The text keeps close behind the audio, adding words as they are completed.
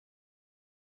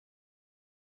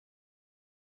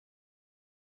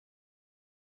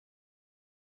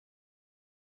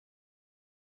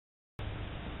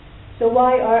So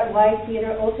why art, why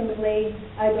theater? Ultimately,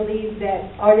 I believe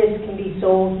that artists can be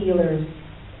soul healers.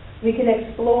 We can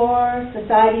explore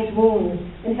society's wounds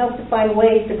and help to find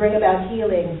ways to bring about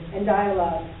healing and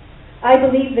dialogue. I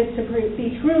believe this to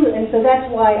be true, and so that's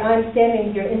why I'm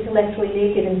standing here intellectually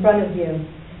naked in front of you.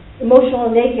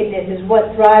 Emotional nakedness is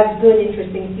what drives good,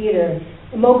 interesting theater.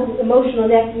 Emotional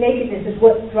nakedness is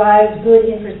what drives good,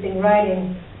 interesting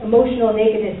writing. Emotional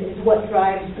nakedness is what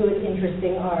drives good,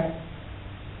 interesting art.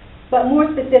 But more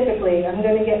specifically, I'm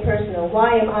going to get personal.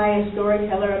 Why am I a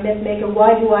storyteller, a myth maker?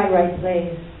 Why do I write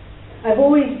plays? I've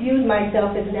always viewed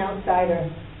myself as an outsider.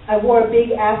 I wore a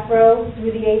big afro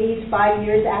through the 80s, 5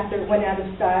 years after it went out of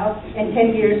style, and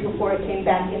 10 years before it came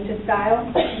back into style.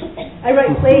 I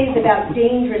write plays about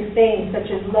dangerous things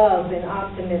such as love and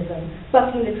optimism,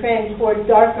 bucking the trend toward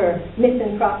darker,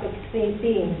 misanthropic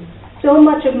themes. So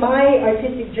much of my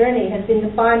artistic journey has been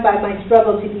defined by my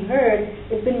struggle to be heard.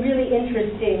 It's been really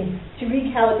interesting to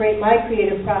recalibrate my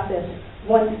creative process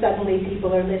once suddenly people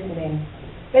are listening.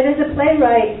 But as a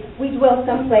playwright, we dwell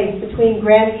someplace between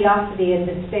grandiosity and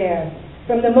despair.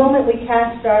 From the moment we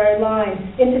cast our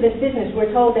line into this business,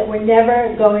 we're told that we're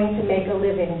never going to make a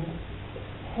living.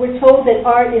 We're told that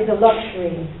art is a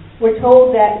luxury. We're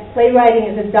told that playwriting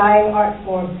is a dying art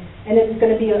form, and it's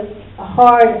going to be a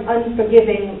hard,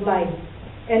 unforgiving life.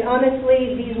 And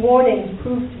honestly, these warnings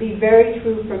proved to be very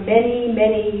true for many,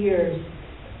 many years.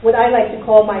 What I like to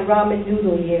call my ramen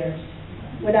noodle years.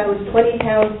 When I was 20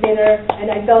 pounds thinner,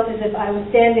 and I felt as if I was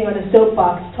standing on a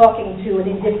soapbox talking to an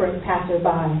indifferent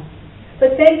passerby.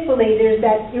 But thankfully, there's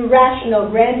that irrational,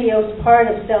 grandiose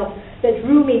part of self that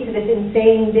drew me to this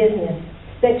insane business,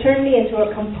 that turned me into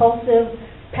a compulsive,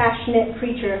 passionate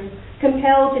creature,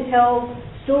 compelled to tell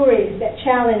stories that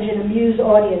challenge and amuse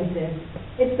audiences.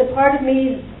 It's the part of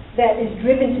me that is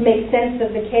driven to make sense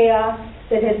of the chaos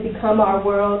that has become our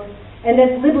world, and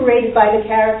that's liberated by the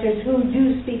characters who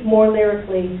do speak more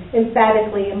lyrically,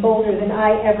 emphatically, and bolder than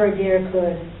I ever dare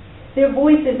could. Their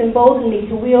voices embolden me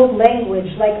to wield language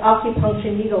like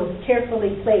acupuncture needles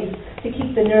carefully placed to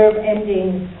keep the nerve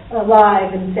endings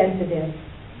alive and sensitive.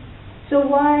 So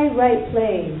why write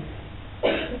plays?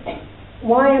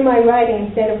 Why am I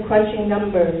writing instead of crunching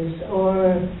numbers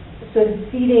or sort of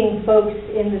feeding folks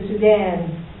in the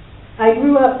Sudan? I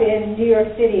grew up in New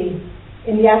York City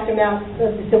in the aftermath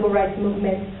of the Civil Rights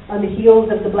Movement, on the heels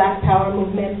of the Black Power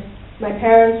movement. My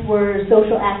parents were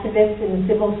social activists in the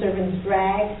civil servants'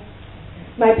 drag.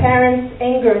 My parents'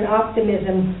 anger and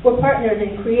optimism were partnered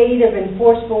in creative and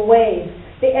forceful ways.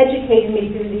 They educated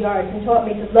me through the arts and taught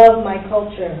me to love my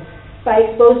culture by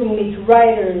exposing me to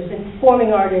writers and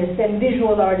performing artists and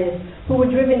visual artists who were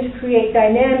driven to create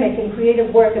dynamic and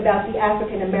creative work about the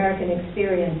African American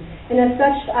experience. And as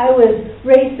such, I was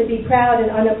raised to be proud and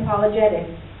unapologetic.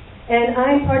 And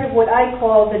I'm part of what I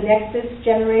call the Nexus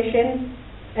generation,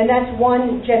 and that's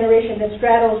one generation that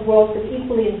straddles worlds that's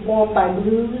equally informed by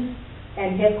blues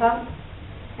and hip-hop.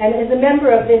 And as a member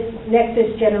of this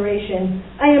Nexus generation,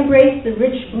 I embrace the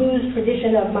rich blues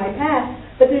tradition of my past,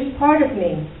 but there's part of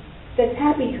me that's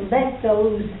happy to let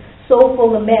those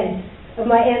soulful laments of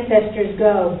my ancestors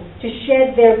go, to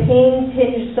shed their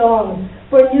pain-tinged songs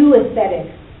for a new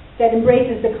aesthetic that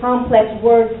embraces the complex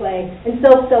wordplay and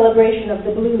self-celebration of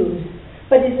the blues,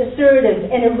 but is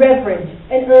assertive and irreverent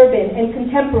and urban and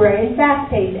contemporary and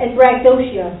fast-paced and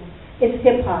braggadocio. It's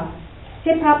hip-hop.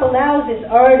 Hip-hop allows its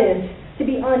artists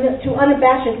to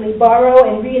unabashedly borrow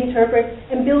and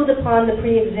reinterpret and build upon the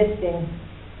pre-existing.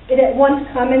 It at once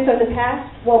comments on the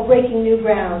past while breaking new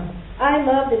ground. I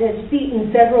love that it has feet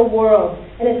in several worlds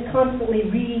and is constantly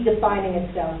redefining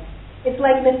itself. It's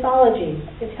like mythology.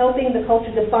 It's helping the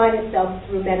culture define itself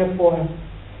through metaphor.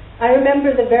 I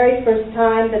remember the very first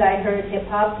time that I heard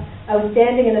hip-hop. I was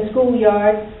standing in a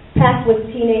schoolyard, packed with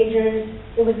teenagers.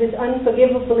 It was this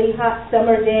unforgivably hot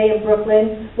summer day in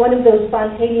Brooklyn, one of those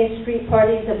spontaneous street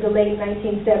parties of the late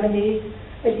 1970s.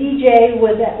 A DJ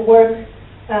was at work,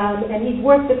 and he'd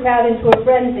worked the crowd into a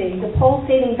frenzy. The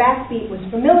pulsating backbeat was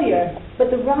familiar,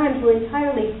 but the rhymes were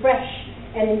entirely fresh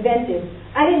and inventive.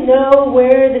 I didn't know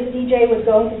where this DJ was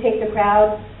going to take the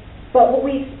crowd, but what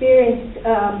we experienced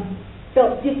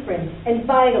felt different and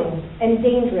vital and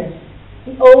dangerous.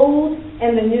 The old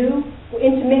and the new were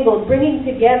intermingled, bringing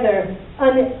together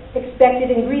unexpected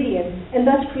ingredients, and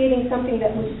thus creating something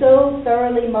that was so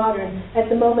thoroughly modern at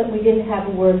the moment we didn't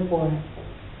have a word for it.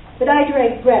 But I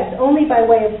digress only by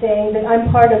way of saying that I'm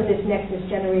part of this Nexus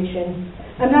generation.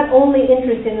 I'm not only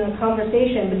interested in a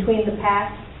conversation between the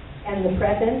past and the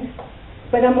present,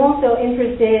 but I'm also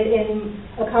interested in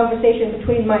a conversation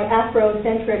between my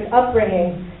Afrocentric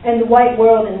upbringing and the white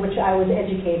world in which I was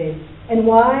educated. And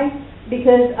why?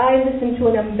 because I listen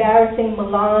to an embarrassing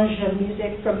melange of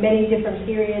music from many different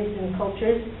periods and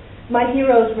cultures. My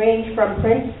heroes range from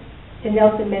Prince to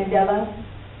Nelson Mandela,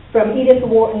 from Edith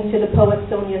Wharton to the poet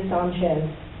Sonia Sanchez.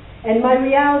 And my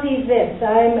reality is this: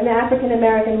 I'm an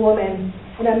African-American woman,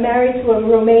 and I'm married to a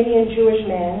Romanian Jewish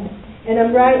man, and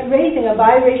I'm raising a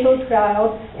biracial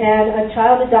child and a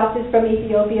child adopted from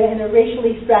Ethiopia in a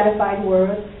racially stratified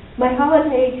world. My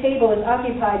holiday table is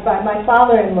occupied by my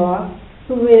father-in-law,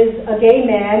 who is a gay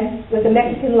man with a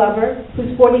Mexican lover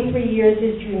who's 43 years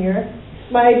his junior.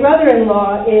 My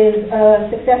brother-in-law is a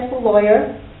successful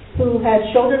lawyer who has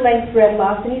shoulder-length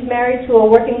dreadlocks, and he's married to a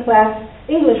working-class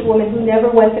English woman who never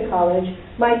went to college.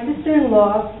 My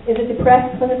sister-in-law is a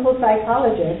depressed clinical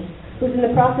psychologist who's in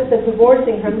the process of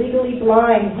divorcing her legally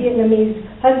blind Vietnamese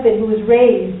husband who was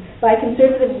raised by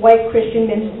conservative white Christian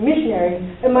missionaries.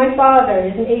 And my father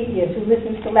is an atheist who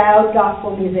listens to loud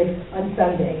gospel music on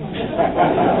Sunday.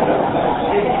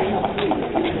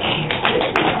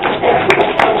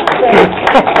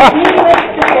 Needless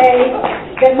to say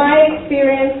that my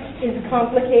experience is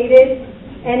complicated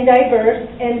and diverse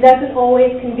and doesn't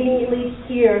always conveniently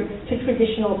adhere to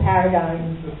traditional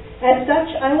paradigms. As such,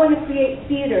 I want to create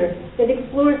theater that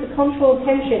explores the cultural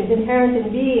tensions inherent in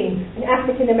being an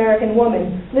African-American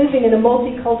woman living in a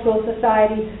multicultural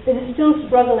society that is still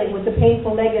struggling with the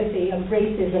painful legacy of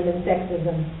racism and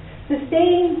sexism.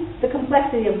 Sustain the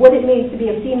complexity of what it means to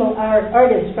be a female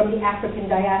artist from the African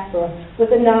diaspora with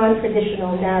a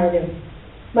non-traditional narrative.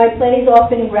 My plays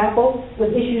often grapple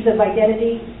with issues of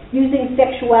identity, using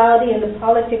sexuality and the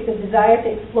politics of desire to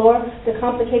explore the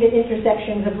complicated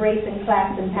intersections of race and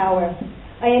class and power.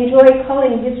 I enjoy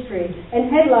culling history and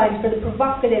headlines for the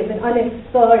provocative and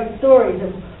unexplored stories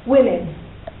of women.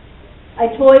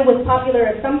 I toy with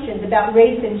popular assumptions about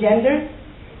race and gender,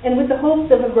 and with the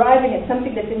hopes of arriving at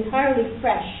something that's entirely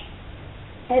fresh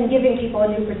and giving people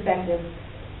a new perspective.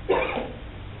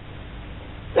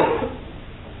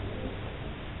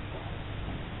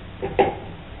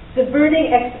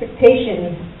 Subverting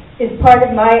expectations is part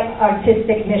of my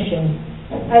artistic mission.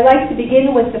 I like to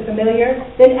begin with the familiar,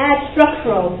 then add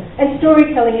structural and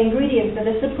storytelling ingredients that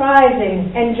are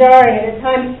surprising and jarring, and at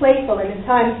times playful and at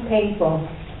times painful.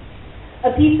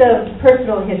 A piece of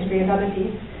personal history, another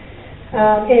piece.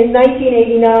 In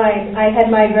 1989, I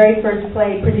had my very first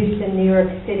play produced in New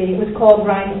York City. It was called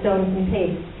Rhinestones and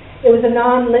Paste. It was a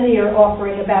non-linear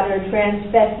offering about a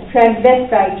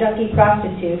transvestite junkie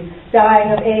prostitute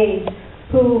dying of AIDS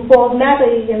who falls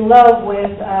madly in love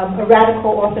with a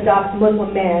radical Orthodox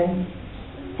Muslim man.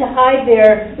 To hide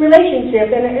their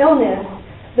relationship and their illness,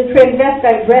 the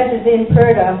transvestite dresses in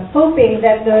purdah, hoping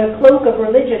that the cloak of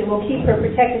religion will keep her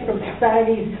protected from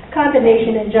society's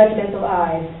condemnation and judgmental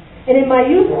eyes. And in my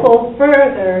youthful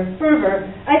fervor,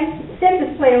 I sent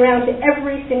this play around to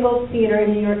every single theater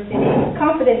in New York City,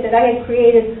 confident that I had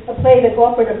created a play that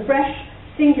offered a fresh,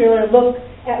 singular look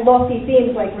at lofty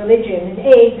themes like religion and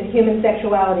AIDS and human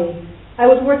sexuality. I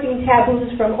was working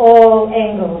taboos from all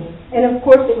angles, and of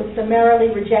course it was summarily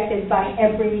rejected by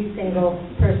every single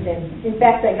person. In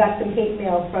fact, I got some hate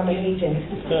mail from an agent.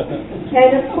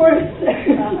 And of course,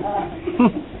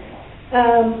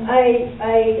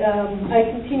 I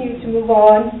continued to move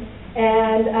on,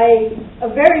 and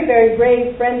a very, very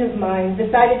brave friend of mine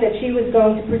decided that she was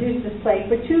going to produce this play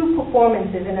for 2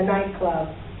 performances in a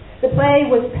nightclub. The play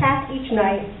was packed each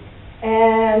night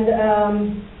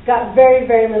and got very,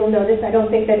 very little notice. I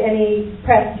don't think that any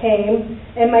press came,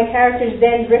 and my characters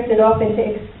then drifted off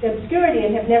into obscurity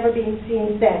and have never been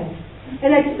seen since. And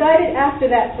I decided after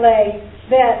that play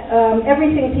that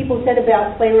everything people said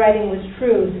about playwriting was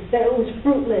true, that it was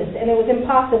fruitless and it was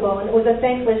impossible and it was a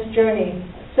thankless journey.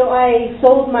 So I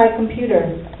sold my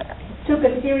computer, took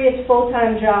a serious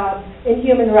full-time job in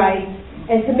human rights,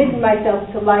 and committed myself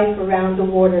to life around the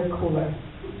water cooler,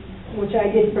 which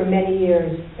I did for many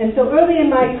years. And so early in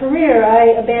my career,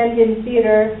 I abandoned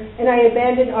theater, and I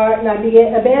abandoned art, and I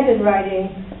abandoned writing,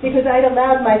 because I'd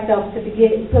allowed myself to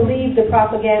believe the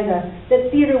propaganda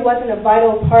that theater wasn't a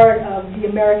vital part of the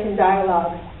American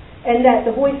dialogue, and that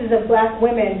the voices of black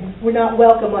women were not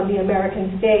welcome on the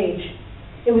American stage.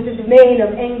 It was a domain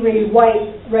of angry,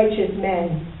 white, righteous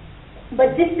men.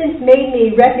 But distance made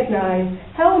me recognize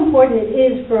how important it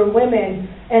is for women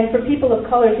and for people of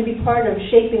color to be part of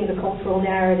shaping the cultural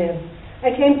narrative.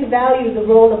 I came to value the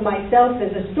role of myself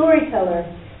as a storyteller,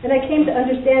 and I came to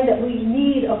understand that we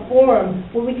need a forum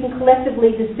where we can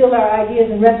collectively distill our ideas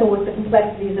and wrestle with the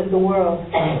complexities of the world.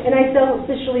 And I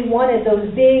selfishly wanted those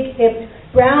big, hipped,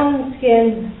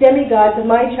 brown-skinned demigods of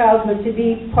my childhood to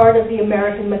be part of the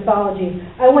American mythology.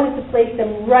 I wanted to place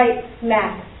them right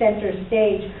smack center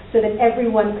stage so that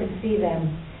everyone could see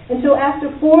them. And so after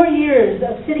 4 years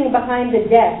of sitting behind the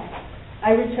desk,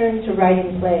 I returned to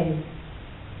writing plays.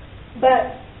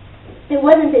 But it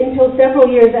wasn't until several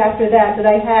years after that that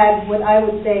I had what I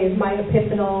would say is my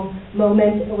epiphanal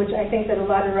moment, which I think that a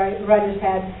lot of writers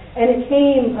had. And it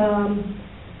came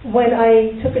when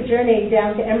I took a journey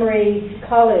down to Emory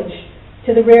College,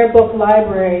 to the Rare Book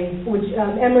Library, which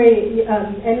Emory's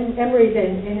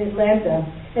in Atlanta.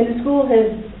 And the school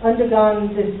has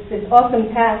undergone this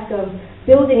awesome task of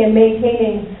building and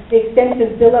maintaining the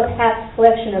extensive Bill-Up Hats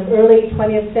collection of early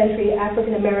 20th century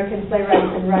African-American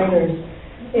playwrights and writers.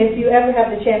 If you ever have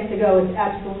the chance to go, it's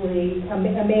absolutely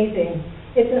amazing.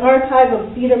 It's an archive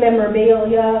of theater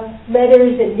memorabilia,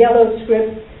 letters, and yellow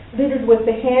script, littered with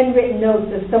the handwritten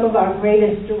notes of some of our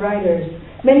greatest writers.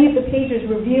 Many of the pages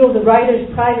reveal the writer's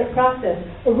private process,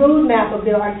 a roadmap of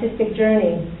their artistic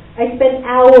journey. I spent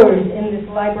hours in this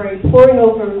library poring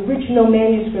over original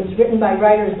manuscripts written by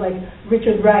writers like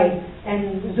Richard Wright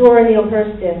and Zora Neale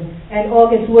Hurston and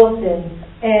August Wilson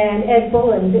and Ed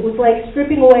Bullins. It was like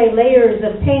stripping away layers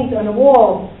of paint on a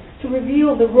wall to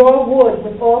reveal the raw wood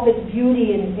with all its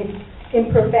beauty and its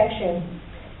imperfection.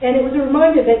 And it was a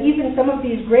reminder that even some of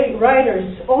these great writers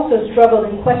also struggled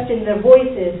and questioned their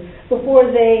voices before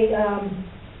they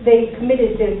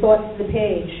committed their thoughts to the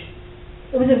page.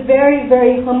 It was a very,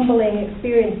 very humbling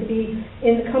experience to be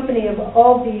in the company of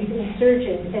all these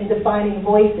insurgent and defining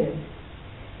voices.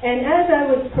 And as I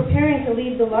was preparing to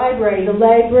leave the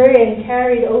librarian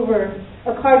carried over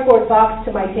a cardboard box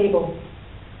to my table.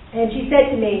 And she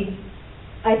said to me,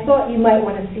 "I thought you might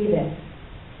want to see this."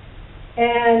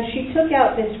 And she took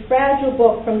out this fragile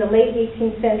book from the late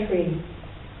 18th century,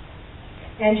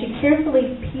 and she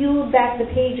carefully peeled back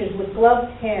the pages with gloved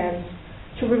hands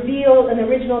to reveal an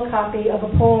original copy of a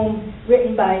poem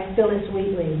written by Phyllis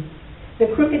Wheatley. The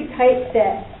crooked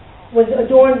typeset was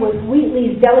adorned with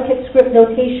Wheatley's delicate script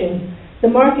notation. The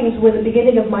markings were the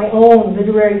beginning of my own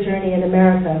literary journey in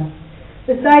America.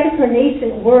 The sight of her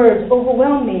nascent words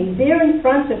overwhelmed me. There in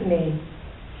front of me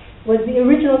was the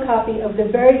original copy of the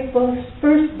very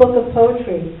first book of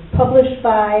poetry published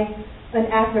by an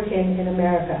African in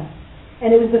America.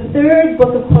 And it was the third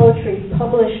book of poetry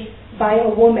published by a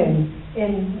woman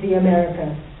in the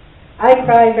Americas. I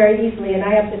cry very easily, and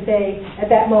I have to say, at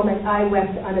that moment, I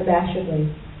wept unabashedly.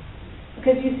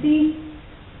 Because you see,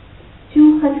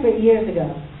 200 years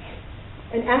ago,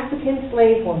 an African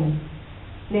slave woman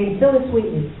named Phyllis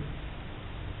Wheatley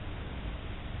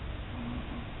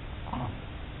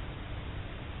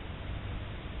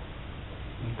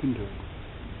can do it.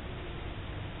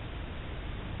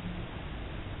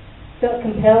 Felt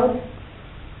compelled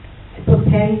to put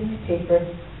pen to paper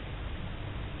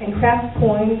and craft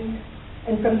poems,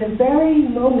 and from the very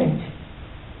moment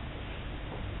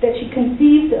that she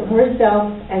conceived of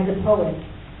herself as a poet,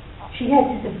 she had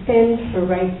to defend her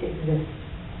right to exist.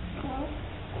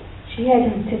 She had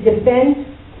to defend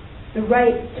the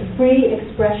right to free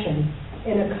expression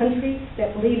in a country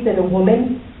that believed that a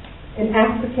woman, an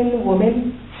African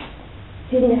woman,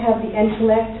 didn't have the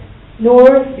intellect nor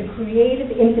the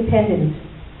creative independence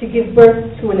to give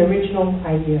birth to an original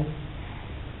idea.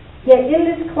 Yet in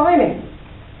this climate,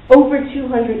 over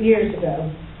 200 years ago,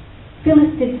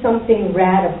 Phyllis did something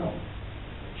radical.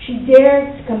 She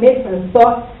dared to commit her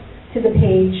thoughts to the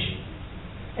page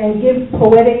and give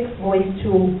poetic voice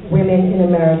to women in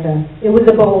America. It was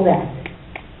a bold act.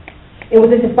 It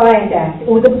was a defiant act. It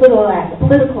was a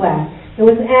political act. It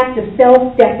was an act of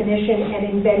self-definition and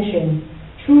invention,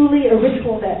 truly a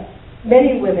ritual that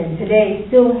many women today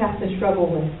still have to struggle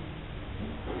with.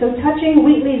 So touching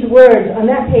Wheatley's words on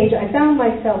that page, I found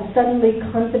myself suddenly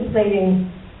contemplating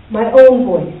my own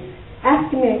voice,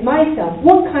 asking myself,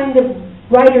 what kind of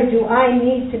writer do I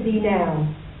need to be now?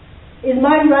 Is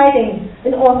my writing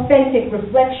an authentic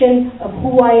reflection of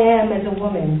who I am as a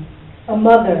woman, a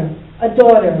mother, a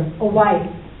daughter, a wife?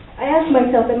 I asked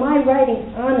myself, am I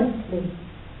writing honestly?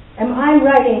 Am I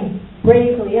writing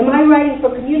bravely? Am I writing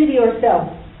for community or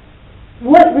self?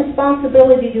 What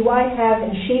responsibility do I have in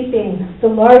shaping the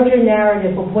larger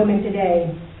narrative of women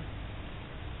today?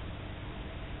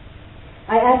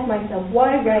 I ask myself,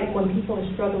 why write when people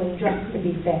are struggling just to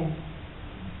be fed?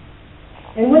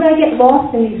 And when I get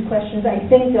lost in these questions, I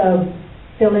think of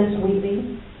Phyllis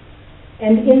Wheatley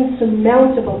and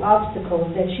insurmountable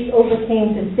obstacles that she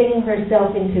overcame to sing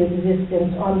herself into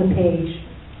existence on the page.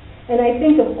 And I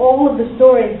think of all of the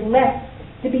stories left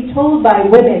to be told by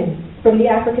women from the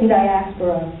African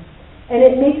diaspora. And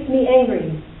it makes me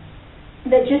angry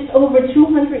that just over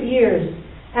 200 years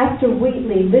after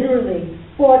Wheatley literally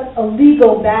fought a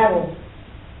legal battle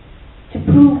to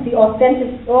prove the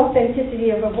authenticity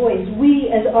of her voice,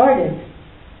 we as artists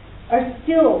are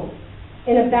still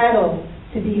in a battle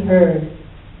to be heard.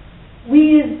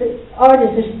 We as the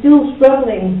artists are still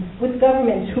struggling with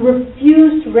governments who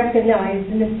refuse to recognize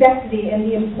the necessity and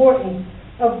the importance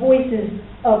of voices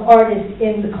of artists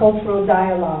in the cultural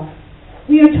dialogue.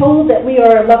 We are told that we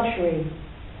are a luxury.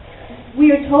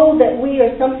 We are told that we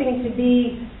are something to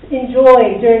be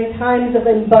enjoyed during times of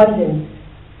abundance.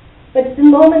 But it's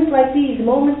in moments like these,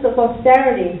 moments of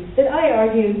austerity, that I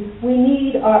argue we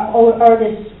need our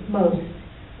artists most.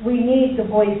 We need the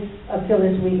voice of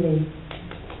Phyllis Wheatley.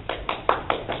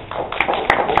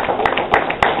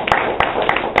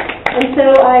 And so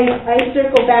I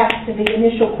circle back to the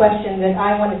initial question that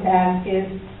I wanted to ask is,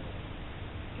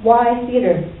 why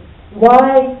theater?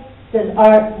 Why does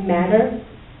art matter?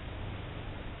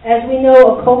 As we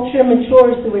know, a culture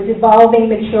matures through its evolving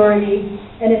maturity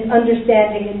and its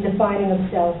understanding and defining of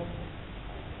self.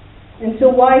 And so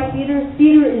why theater?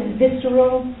 Theater is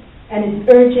visceral and it's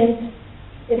urgent.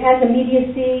 It has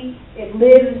immediacy. It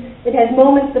lives. It has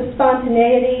moments of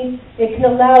spontaneity. It can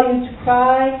allow you to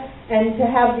cry and to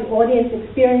have the audience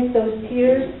experience those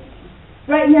tears.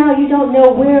 Right now, you don't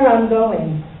know where I'm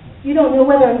going. You don't know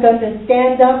whether I'm going to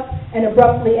stand up and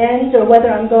abruptly end, or whether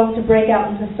I'm going to break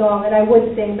out into song. And I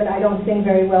would sing, but I don't sing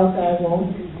very well, so I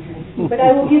won't. But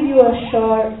I will give you a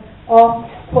short,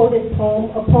 oft-quoted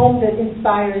poem, a poem that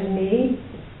inspires me.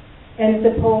 And it's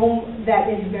a poem that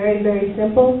is very, very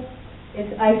simple.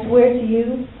 It's, I swear to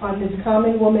you, on this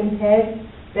common woman's head,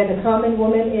 that a common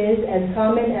woman is as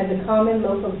common as a common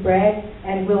loaf of bread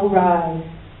and will rise.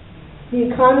 The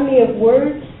economy of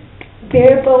words,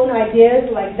 bare-bone ideas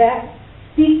like that,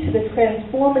 speak to the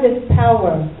transformative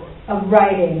power of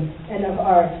writing and of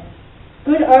art.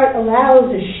 Good art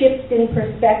allows a shift in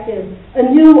perspective, a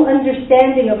new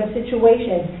understanding of a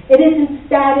situation. It isn't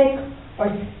static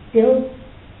or still.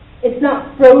 It's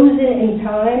not frozen in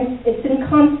time. It's in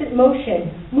constant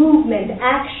motion, movement,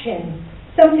 action.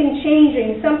 Something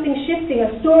changing, something shifting,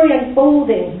 a story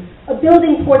unfolding, a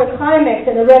building toward a climax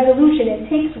and a resolution.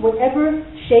 It takes whatever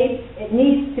shape it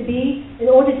needs to be in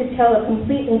order to tell a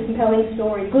complete and compelling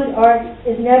story. Good art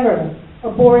is never a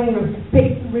boring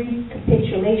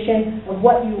recapitulation of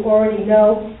what you already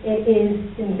know. It is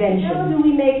invention. How do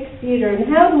we make theater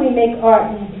and how do we make art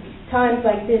in times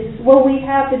like this? Well, we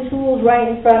have the tools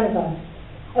right in front of us.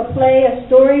 A play, a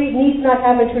story needs not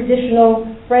have a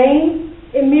traditional frame.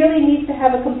 It merely needs to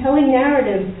have a compelling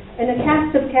narrative and a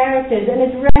cast of characters and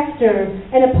a director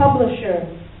and a publisher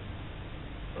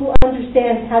who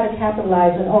understands how to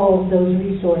capitalize on all of those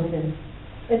resources.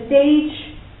 A stage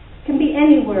can be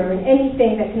anywhere and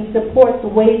anything that can support the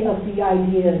weight of the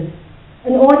ideas.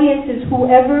 An audience is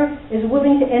whoever is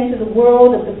willing to enter the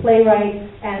world of the playwright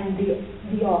and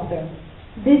the author.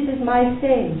 This is my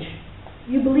stage.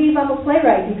 You believe I'm a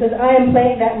playwright because I am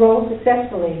playing that role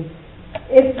successfully.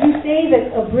 If you say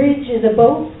that a bridge is a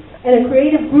boat and a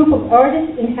creative group of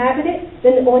artists inhabit it,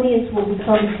 then the audience will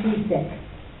become seasick.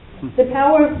 The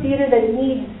power of theater that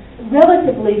needs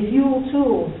relatively few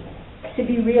tools to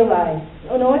be realized.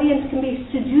 An audience can be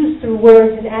seduced through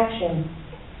words and action.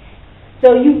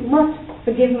 So you must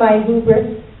forgive my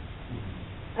hubris.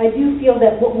 I do feel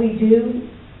that what we do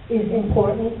is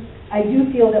important. I do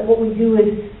feel that what we do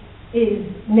is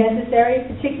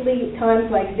necessary, particularly at times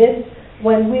like this,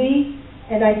 when we,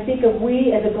 and I speak of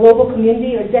we as a global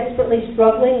community, are desperately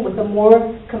struggling with a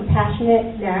more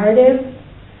compassionate narrative,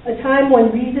 a time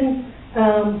when reason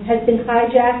has been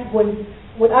hijacked with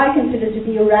what I consider to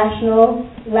be irrational,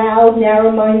 loud,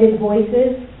 narrow-minded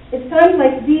voices. It's times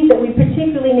like these that we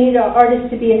particularly need our artists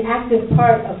to be an active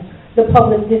part of the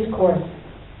public discourse.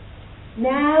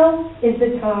 Now is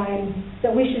the time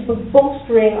that we should be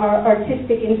bolstering our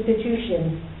artistic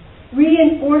institutions,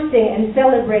 reinforcing and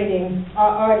celebrating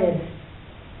our artists.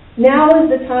 Now is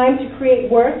the time to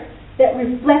create work that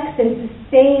reflects and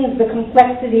sustains the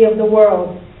complexity of the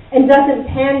world and doesn't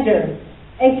pander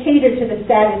and cater to the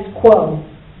status quo.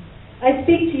 I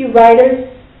speak to you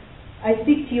writers, I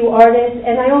speak to you artists,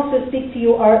 and I also speak to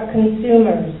you art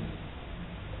consumers.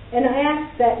 And I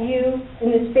ask that you,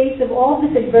 in the face of all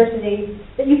this adversity,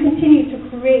 that you continue to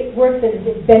create work that is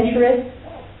adventurous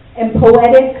and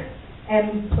poetic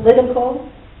and political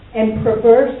and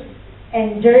perverse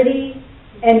and dirty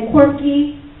and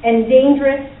quirky and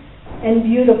dangerous and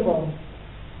beautiful.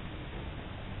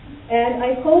 And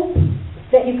I hope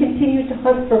that you continue to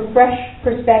hunt for fresh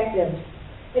perspectives.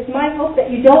 It's my hope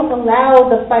that you don't allow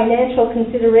the financial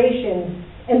considerations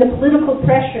and the political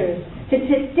pressures to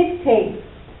dictate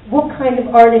what kind of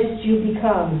artist you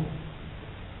become.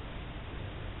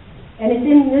 And it's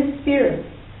in this spirit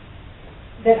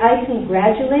that I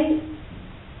congratulate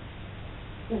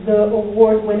the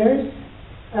award winners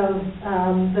of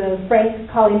the Frank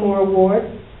Collymore Award,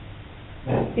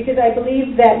 because I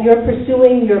believe that you're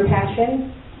pursuing your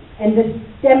passion and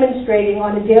just demonstrating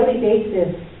on a daily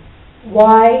basis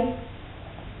why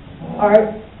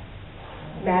art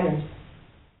matters.